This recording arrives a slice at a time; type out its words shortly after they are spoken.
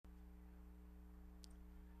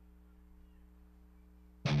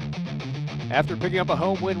After picking up a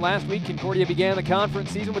home win last week, Concordia began the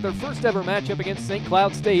conference season with their first ever matchup against St.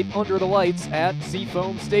 Cloud State under the lights at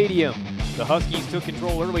Seafoam Stadium. The Huskies took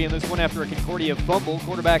control early in this one after a Concordia fumble.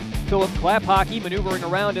 Quarterback Philip Klaphockey maneuvering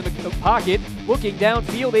around in the pocket, looking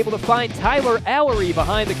downfield, able to find Tyler Allery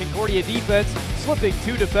behind the Concordia defense, slipping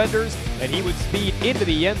two defenders, and he would speed into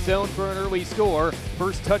the end zone for an early score.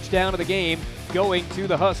 First touchdown of the game going to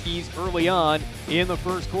the Huskies early on in the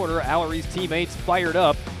first quarter. Allery's teammates fired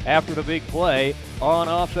up after the big play on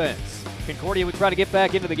offense. Concordia would try to get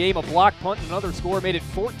back into the game. A block punt and another score made it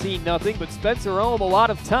 14-0, but Spencer Ohm a lot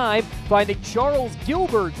of time finding Charles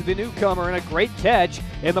Gilbert, the newcomer, and a great catch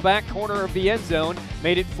in the back corner of the end zone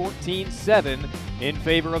made it 14-7 in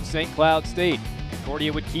favor of St. Cloud State.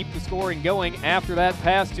 Concordia would keep the scoring going after that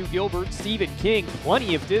pass to Gilbert. Stephen King,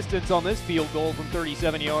 plenty of distance on this field goal from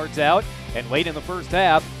 37 yards out, and late in the first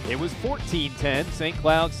half, it was 14-10 St.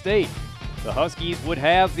 Cloud State. The Huskies would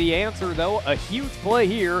have the answer, though. A huge play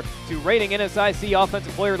here to reigning NSIC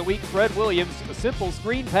Offensive Player of the Week, Fred Williams. A simple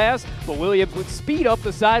screen pass, but Williams would speed up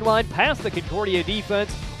the sideline past the Concordia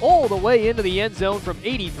defense all the way into the end zone from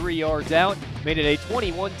 83 yards out. Made it a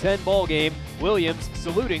 21-10 ball game. Williams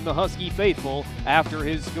saluting the Husky faithful after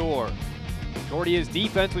his score. Concordia's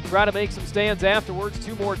defense would try to make some stands afterwards.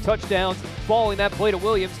 Two more touchdowns following that play to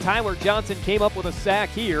Williams. Tyler Johnson came up with a sack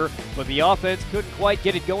here, but the offense couldn't quite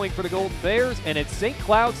get it going for the Golden Bears, and it's St.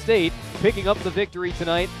 Cloud State picking up the victory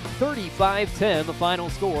tonight. 35-10 the final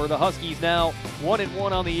score. The Huskies now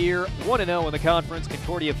 1-1 on the year, 1-0 in the conference.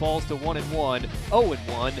 Concordia falls to 1-1,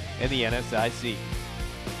 0-1 in the NSIC.